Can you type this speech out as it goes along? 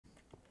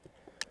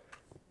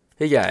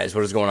Hey guys,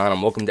 what is going on?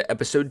 And welcome to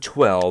episode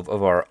 12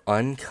 of our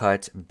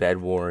Uncut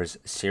Bedwars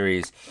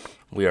series.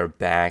 We are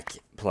back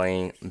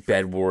playing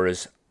Bed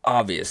Wars,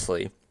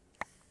 obviously.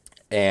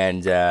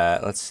 And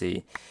let's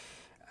see.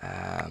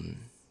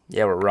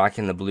 Yeah, we're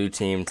rocking the blue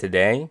team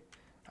today.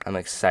 I'm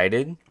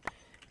excited.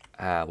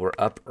 We're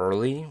up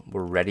early.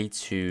 We're ready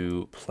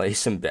to play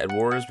some Bed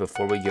Wars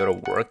before we go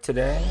to work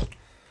today.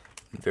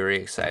 Very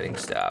exciting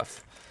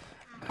stuff.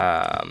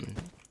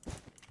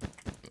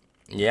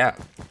 Yeah,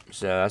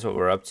 so that's what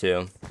we're up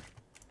to.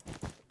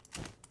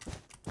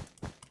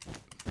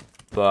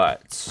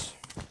 But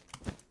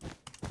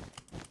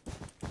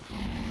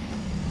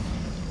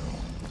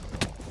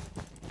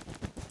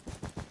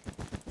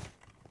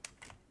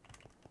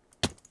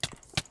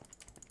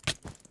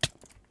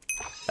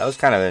that was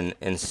kind of an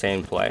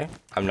insane play.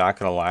 I'm not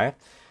gonna lie.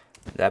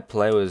 That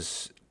play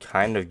was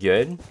kind of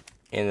good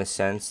in the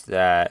sense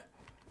that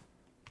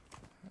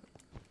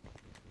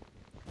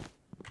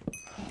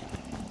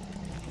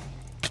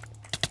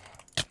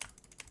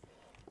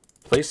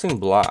placing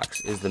blocks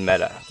is the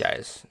meta,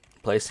 guys.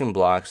 Placing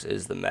blocks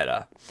is the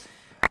meta.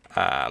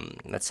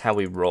 That's how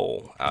we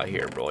roll out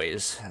here,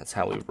 boys. That's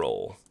how we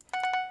roll.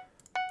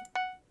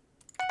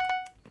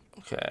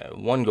 Okay,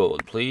 1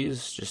 gold,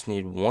 please. Just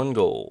need 1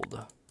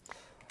 gold.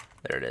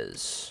 There it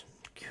is.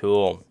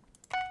 Cool.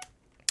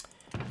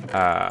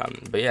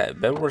 But yeah,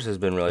 Bed Wars has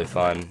been really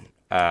fun.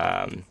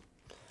 The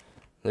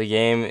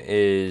game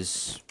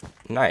is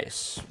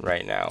nice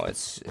right now.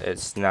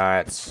 It's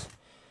not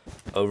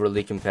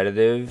overly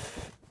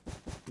competitive,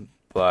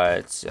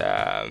 but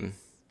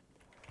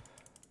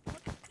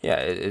yeah,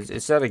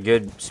 it's at a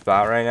good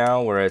spot right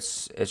now where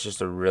it's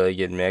just a really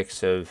good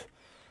mix of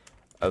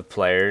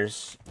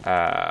players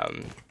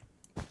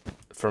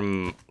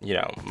from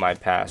my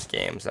past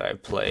games that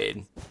I've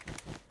played.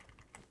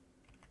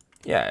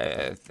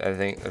 Yeah, I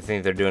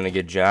think they're doing a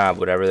good job.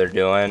 Whatever they're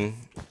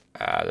doing,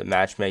 the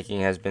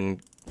matchmaking has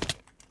been.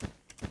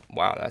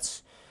 Wow,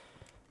 that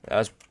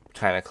was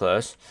kind of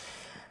close.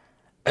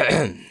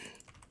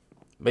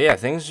 But yeah,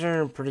 things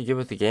are pretty good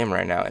with the game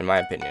right now, in my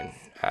opinion.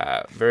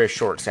 Very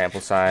short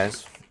sample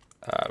size,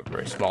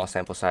 very small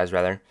sample size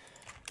rather.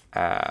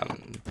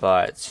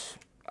 But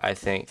I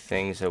think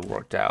things have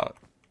worked out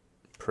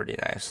pretty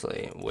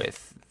nicely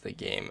with the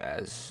game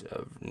as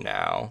of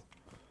now.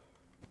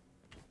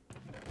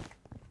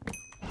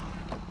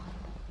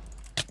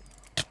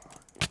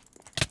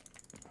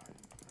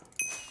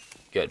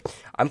 Good.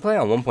 I'm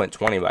playing on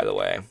 1.20, by the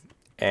way,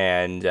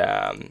 and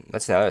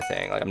that's another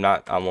thing. Like, I'm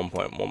not on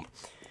 1.1.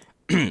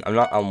 I'm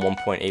not on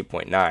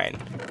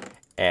 1.8.9,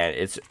 and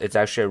it's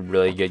actually a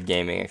really good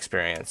gaming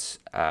experience.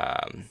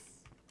 I'm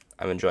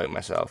enjoying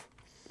myself.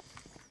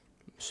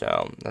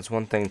 So that's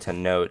one thing to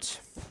note.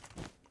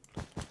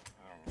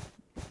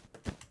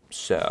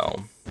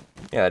 So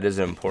yeah, that is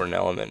an important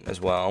element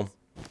as well.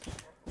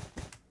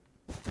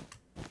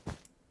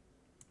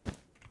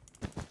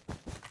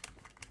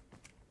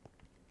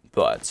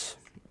 But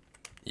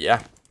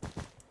yeah,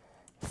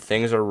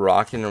 things are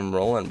rocking and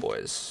rolling,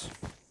 boys.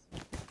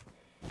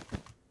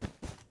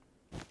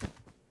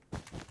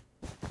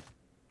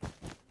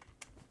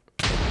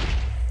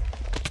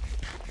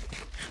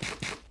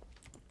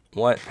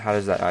 What? How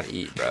does that not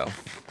eat, bro?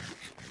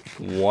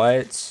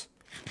 What?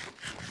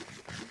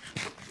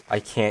 I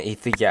can't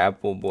eat the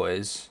apple,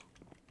 boys.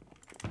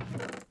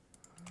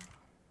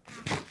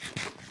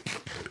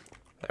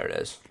 There it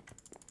is.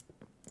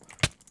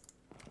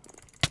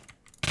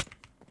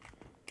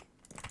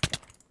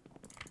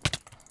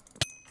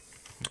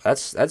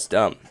 That's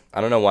dumb.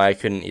 I don't know why I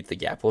couldn't eat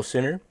the apple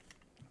sooner.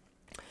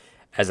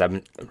 As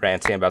I'm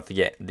ranting about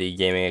the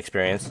gaming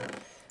experience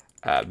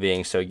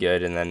being so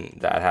good, and then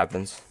that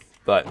happens.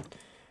 But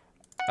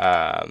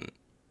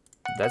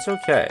that's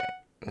okay.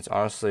 That's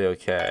honestly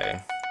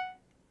okay.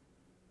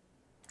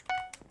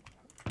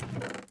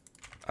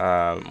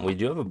 We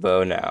do have a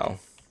bow now,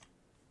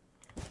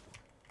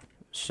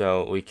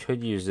 so we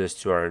could use this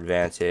to our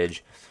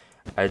advantage.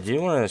 I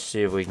do want to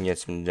see if we can get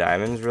some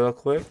diamonds real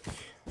quick.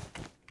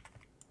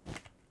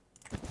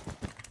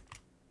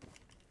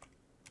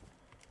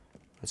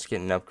 Let's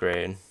get an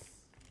upgrade.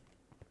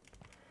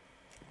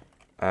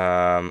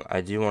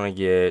 I do want to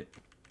get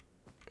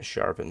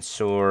sharpened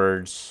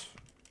swords.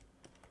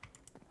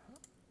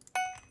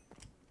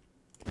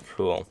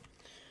 Cool.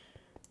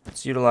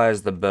 Let's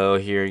utilize the bow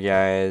here,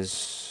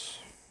 guys.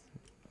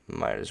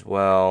 Might as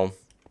well.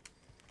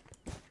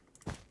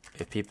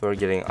 If people are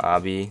getting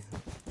obby,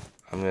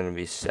 I'm gonna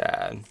be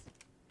sad.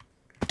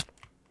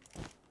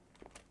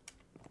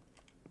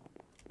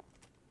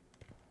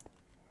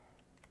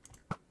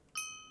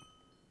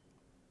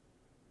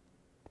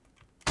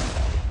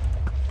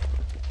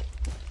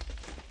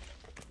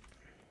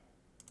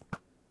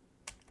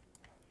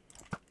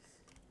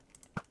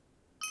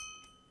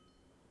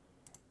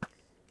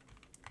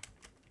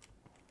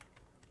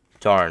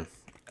 Darn.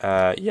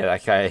 Yeah,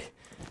 that guy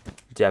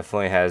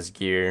definitely has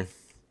gear.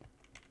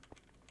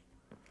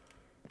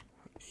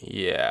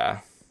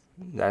 Yeah,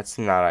 that's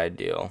not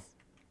ideal.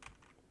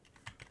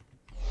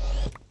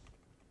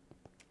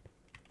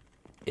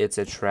 It's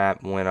a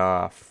trap went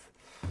off.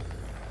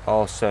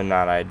 Also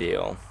not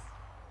ideal.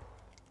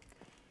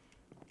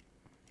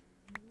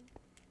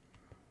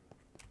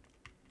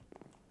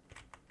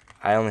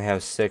 I only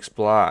have 6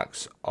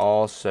 blocks.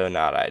 Also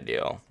not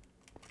ideal.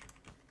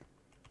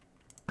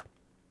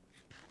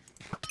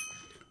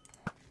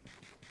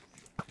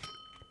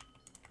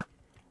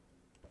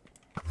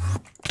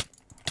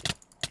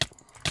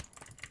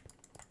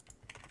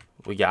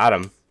 We got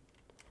him.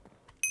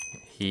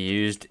 He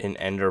used an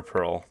ender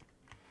pearl.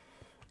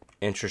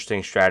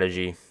 Interesting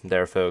strategy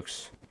there,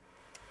 folks.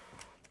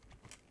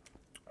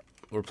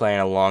 We're playing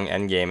a long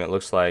end game, it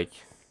looks like.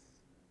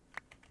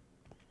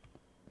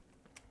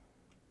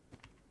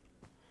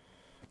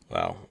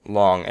 Well,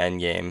 long end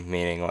game,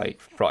 meaning like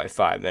probably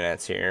 5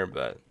 minutes here,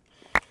 but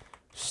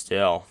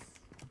still.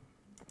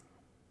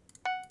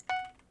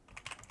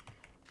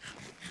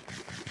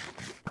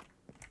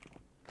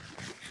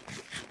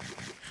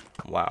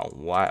 Wow,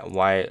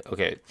 why,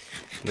 okay,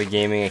 the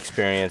gaming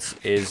experience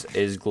is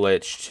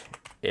glitched.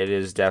 It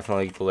is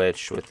definitely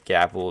glitched with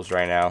gapples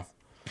right now.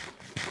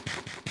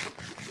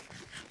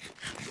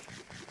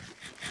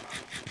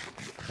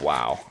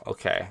 Wow,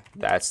 okay,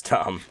 that's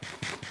dumb.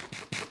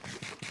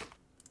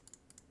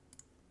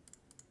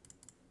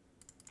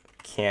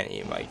 Can't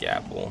eat my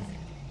gapple.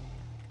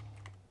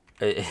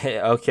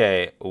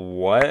 Okay,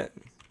 what?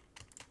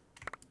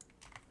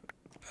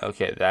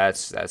 Okay,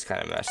 that's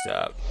kind of messed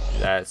up.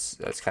 That's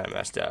kind of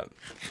messed up.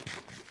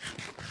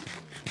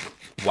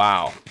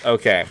 Wow.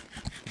 Okay.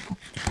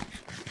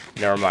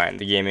 Never mind.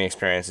 The gaming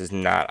experience is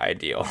not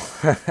ideal.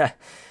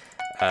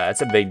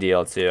 That's a big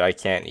deal too. I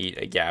can't eat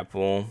a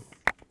gapple.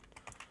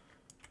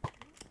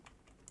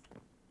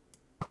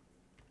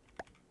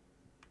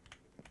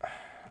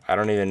 I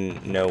don't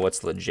even know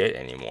what's legit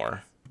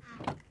anymore.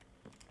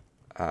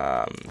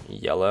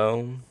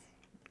 Yellow.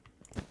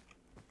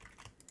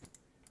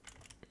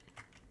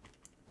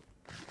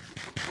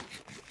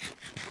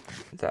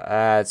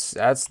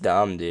 That's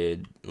dumb,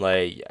 dude.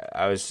 Like,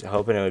 I was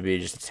hoping it would be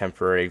just a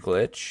temporary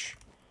glitch.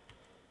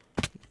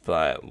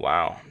 But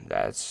wow,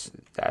 that's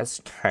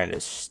kind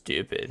of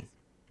stupid.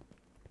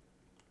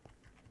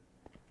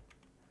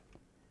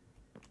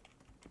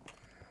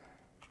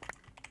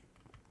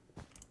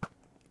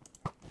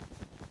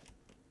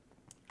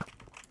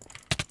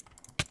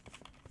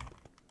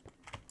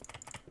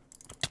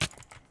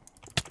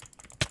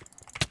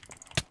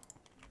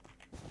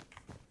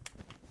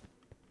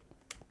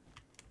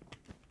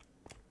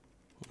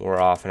 We're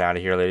off and out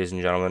of here, ladies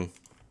and gentlemen.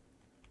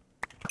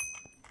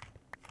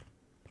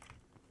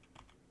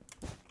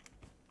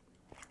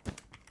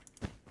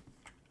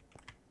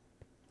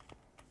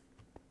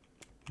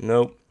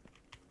 Nope.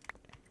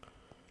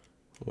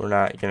 We're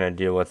not going to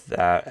deal with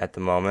that at the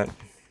moment.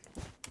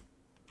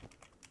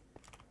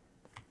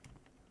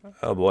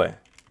 Oh boy.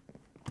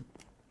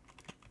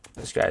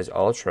 This guy's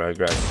ultra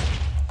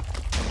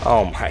aggressive.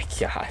 Oh my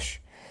gosh.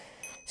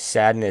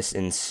 Sadness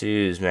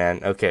ensues, man.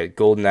 Okay,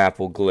 Golden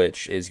Apple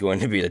Glitch is going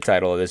to be the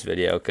title of this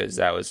video because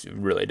that was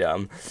really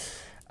dumb.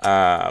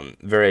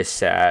 Very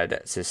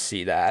sad to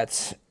see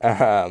that.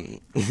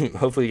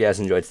 Hopefully you guys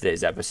enjoyed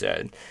today's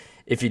episode.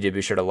 If you did,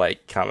 be sure to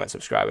like, comment,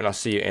 subscribe, and I'll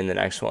see you in the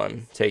next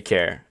one. Take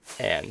care,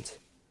 and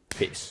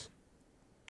peace.